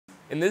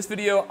In this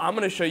video, I'm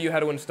going to show you how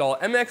to install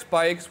MX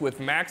bikes with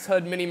Max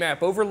HUD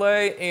Minimap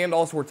overlay and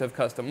all sorts of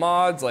custom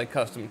mods like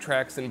custom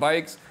tracks and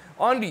bikes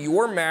onto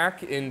your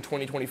Mac in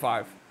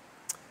 2025.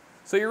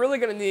 So you're really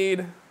going to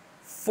need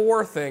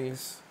 4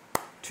 things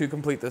to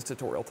complete this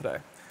tutorial today.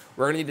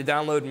 We're going to need to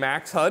download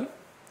Max HUD,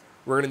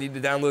 we're going to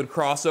need to download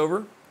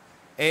Crossover,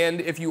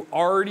 and if you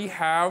already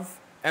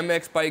have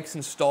MX bikes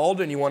installed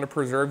and you want to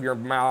preserve your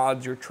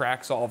mods, your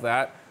tracks, all of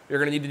that, you're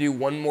going to need to do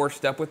one more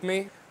step with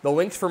me. The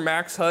links for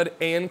Max HUD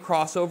and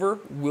Crossover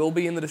will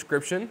be in the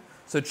description,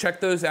 so check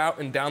those out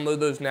and download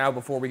those now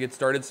before we get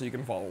started so you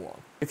can follow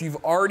along. If you've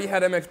already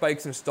had MX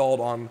bikes installed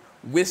on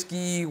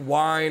Whisky,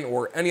 Wine,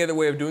 or any other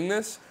way of doing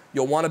this,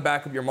 you'll want to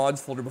back up your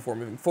mods folder before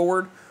moving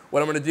forward.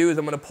 What I'm going to do is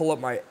I'm going to pull up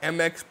my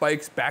MX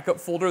bikes backup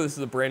folder. This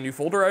is a brand new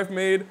folder I've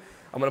made.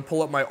 I'm going to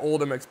pull up my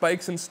old MX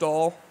bikes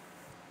install,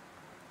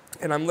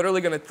 and I'm literally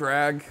going to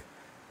drag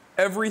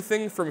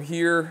everything from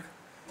here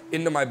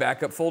into my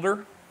backup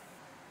folder,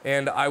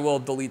 and I will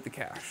delete the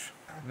cache.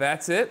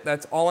 That's it.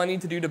 That's all I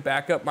need to do to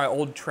back up my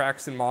old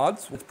tracks and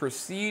mods. Let's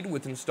proceed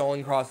with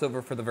installing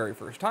Crossover for the very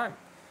first time.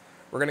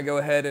 We're going to go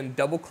ahead and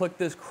double-click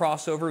this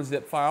Crossover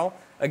zip file.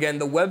 Again,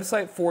 the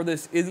website for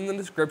this is in the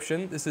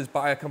description. This is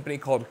by a company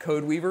called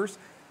Code Weavers.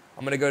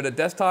 I'm going to go to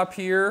desktop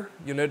here.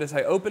 You'll notice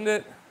I opened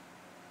it.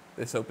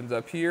 This opens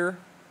up here.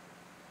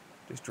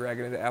 Just drag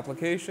it into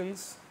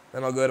applications.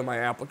 Then I'll go to my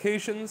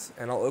applications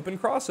and I'll open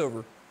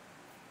Crossover.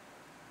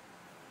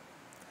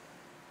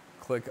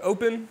 Click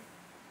open.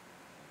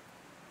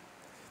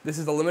 This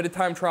is a limited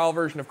time trial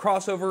version of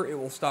Crossover. It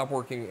will stop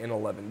working in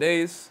 11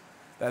 days.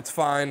 That's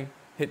fine.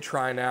 Hit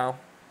try now.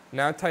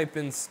 Now type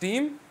in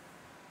Steam.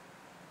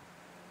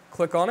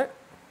 Click on it.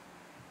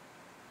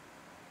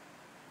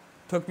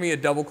 Took me a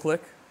double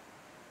click.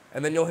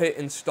 And then you'll hit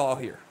install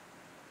here.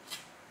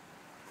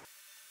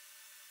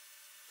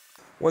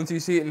 Once you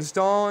see it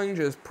installing,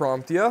 just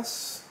prompt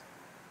yes.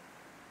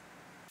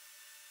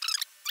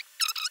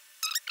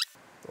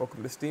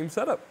 Welcome to Steam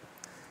Setup.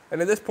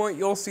 And at this point,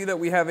 you'll see that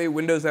we have a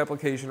Windows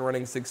application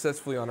running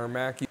successfully on our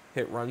Mac.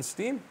 Hit Run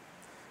Steam.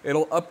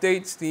 It'll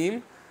update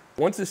Steam.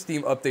 Once the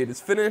Steam update is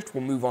finished,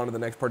 we'll move on to the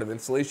next part of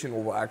installation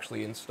where we'll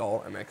actually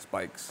install MX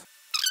bikes.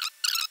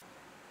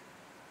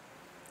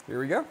 Here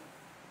we go.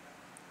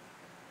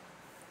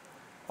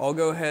 I'll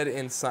go ahead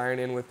and sign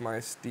in with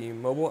my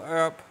Steam mobile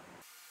app.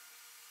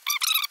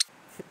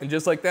 And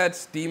just like that,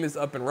 Steam is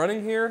up and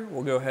running here.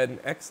 We'll go ahead and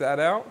X that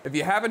out. If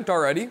you haven't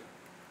already,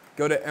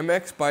 go to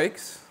MX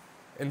Bikes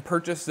and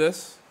purchase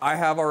this. I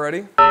have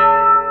already.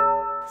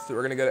 So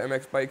we're gonna go to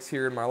MX Bikes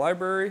here in my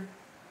library.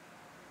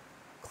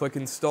 Click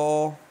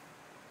install.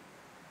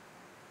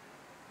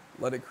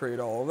 Let it create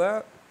all of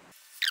that.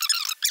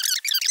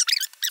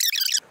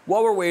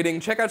 While we're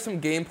waiting, check out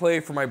some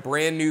gameplay for my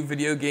brand new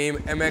video game,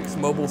 MX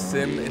Mobile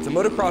Sim. It's a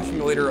motocross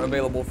simulator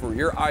available for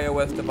your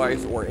iOS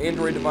device or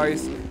Android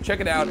device.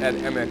 Check it out at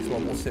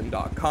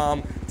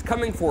mxmobilesim.com. It's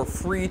coming for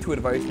free to a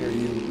device near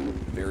you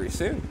very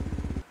soon.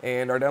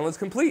 And our download's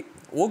complete.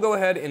 We'll go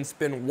ahead and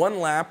spin one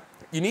lap.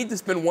 You need to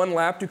spin one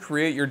lap to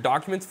create your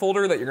documents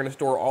folder that you're gonna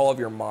store all of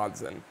your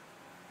mods in.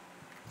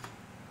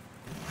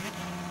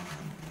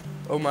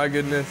 Oh my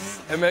goodness,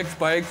 MX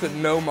bikes with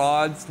no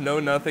mods, no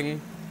nothing.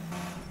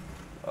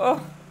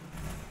 Oh,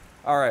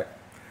 all right.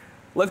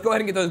 Let's go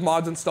ahead and get those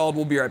mods installed.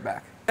 We'll be right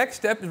back. Next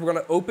step is we're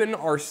gonna open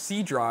our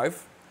C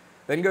drive,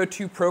 then go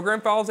to Program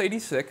Files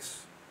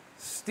 86,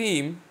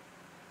 Steam,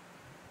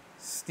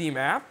 Steam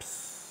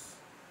Apps,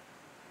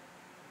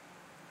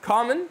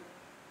 Common,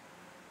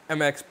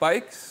 MX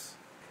Bikes,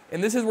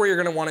 and this is where you're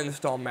gonna wanna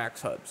install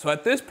Max HUD. So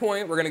at this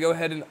point, we're gonna go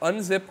ahead and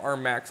unzip our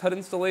Max HUD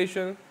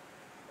installation,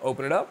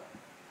 open it up.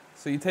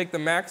 So you take the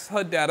Max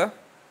HUD data,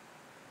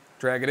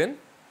 drag it in.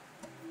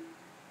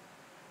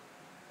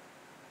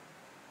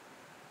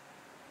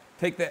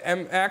 Take the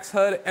Max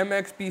HUD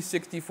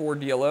MXB64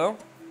 DLO,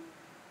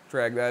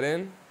 drag that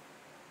in.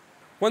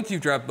 Once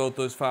you've dropped both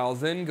those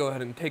files in, go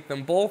ahead and take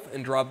them both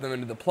and drop them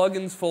into the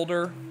plugins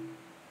folder,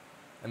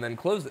 and then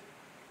close it.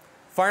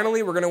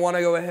 Finally, we're gonna wanna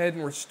go ahead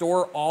and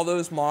restore all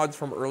those mods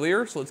from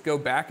earlier, so let's go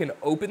back and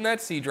open that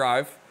C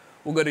drive.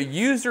 We'll go to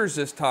Users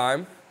this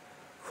time,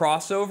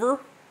 Crossover,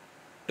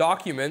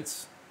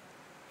 Documents,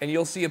 and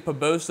you'll see a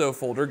Poboso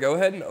folder. Go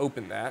ahead and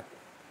open that.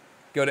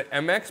 Go to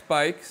MX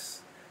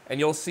Bikes, and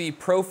you'll see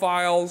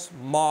profiles,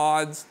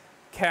 mods,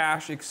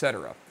 cache,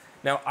 etc.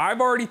 Now, I've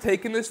already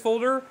taken this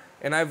folder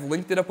and I've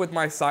linked it up with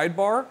my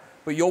sidebar,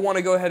 but you'll want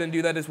to go ahead and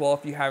do that as well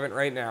if you haven't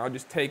right now.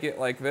 Just take it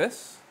like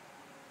this.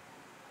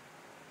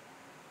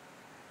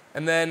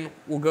 And then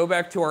we'll go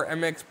back to our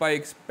MX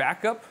Bikes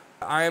backup.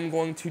 I am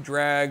going to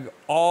drag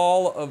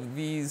all of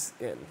these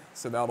in.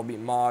 So that'll be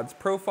mods,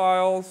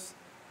 profiles,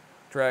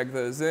 drag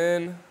those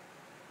in,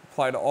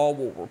 apply to all,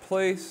 will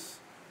replace,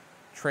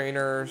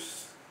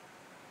 trainers,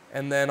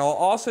 and then I'll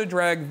also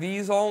drag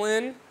these all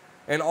in,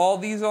 and all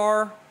these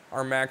are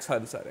our Max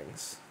HUD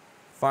settings.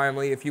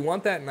 Finally, if you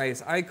want that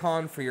nice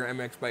icon for your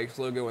MX Bikes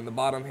logo in the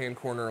bottom hand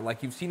corner,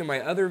 like you've seen in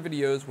my other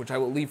videos, which I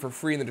will leave for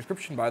free in the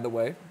description by the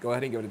way, go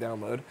ahead and go to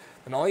download,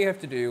 then all you have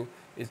to do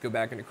is go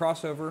back into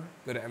Crossover,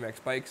 go to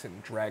MX Bikes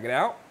and drag it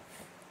out.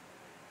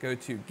 Go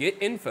to Get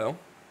Info,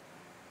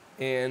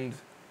 and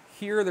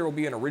here there will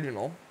be an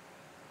original.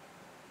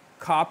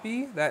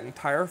 Copy that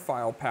entire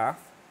file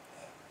path,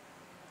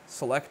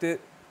 select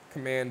it,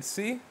 Command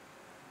C,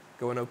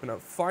 go and open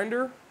up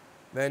Finder,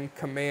 then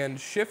Command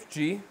Shift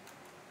G,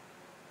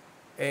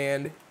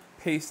 and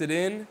paste it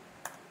in,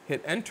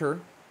 hit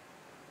Enter.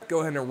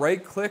 Go ahead and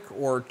right click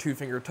or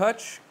two-finger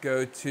touch,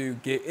 go to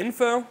Get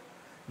Info,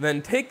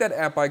 then take that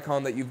app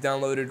icon that you've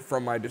downloaded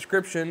from my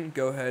description,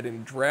 go ahead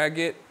and drag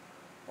it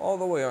all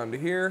the way onto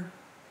here.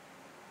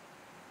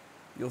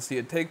 You'll see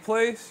it take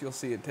place, you'll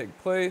see it take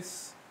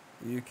place.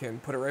 You can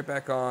put it right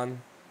back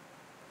on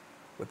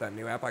with that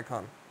new app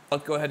icon.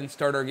 Let's go ahead and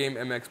start our game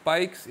MX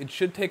Bikes. It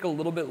should take a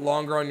little bit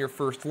longer on your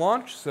first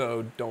launch,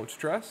 so don't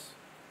stress.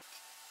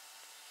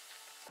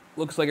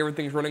 Looks like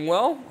everything's running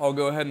well. I'll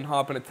go ahead and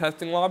hop in a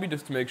testing lobby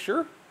just to make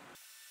sure.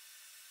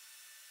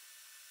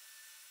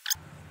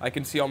 I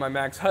can see all my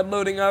Max HUD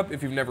loading up.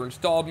 If you've never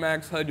installed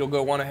Max HUD, you'll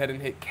go on ahead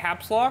and hit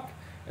caps lock,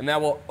 and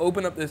that will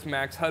open up this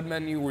Max HUD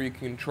menu where you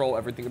can control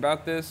everything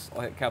about this.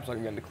 I'll hit caps lock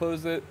again to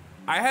close it.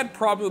 I had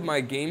problems with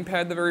my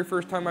gamepad the very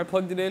first time I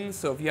plugged it in,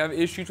 so if you have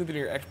issues with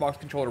your Xbox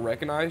controller to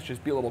recognize,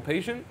 just be a little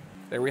patient.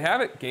 There we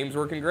have it, game's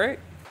working great.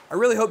 I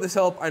really hope this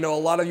helped. I know a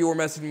lot of you were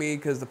messaging me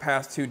because the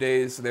past 2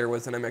 days there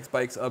was an MX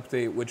Bikes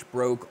update which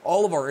broke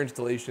all of our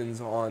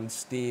installations on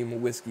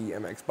Steam Whisky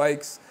MX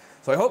Bikes.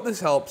 So I hope this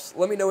helps.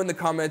 Let me know in the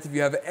comments if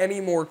you have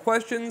any more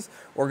questions,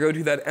 or go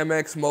to that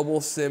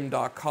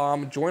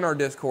mxmobilesim.com, join our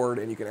Discord,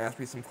 and you can ask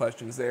me some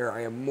questions there.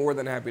 I am more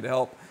than happy to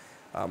help.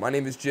 My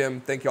name is Jim.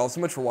 Thank you all so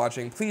much for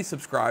watching. Please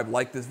subscribe,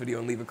 like this video,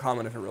 and leave a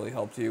comment if it really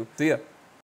helped you. See ya.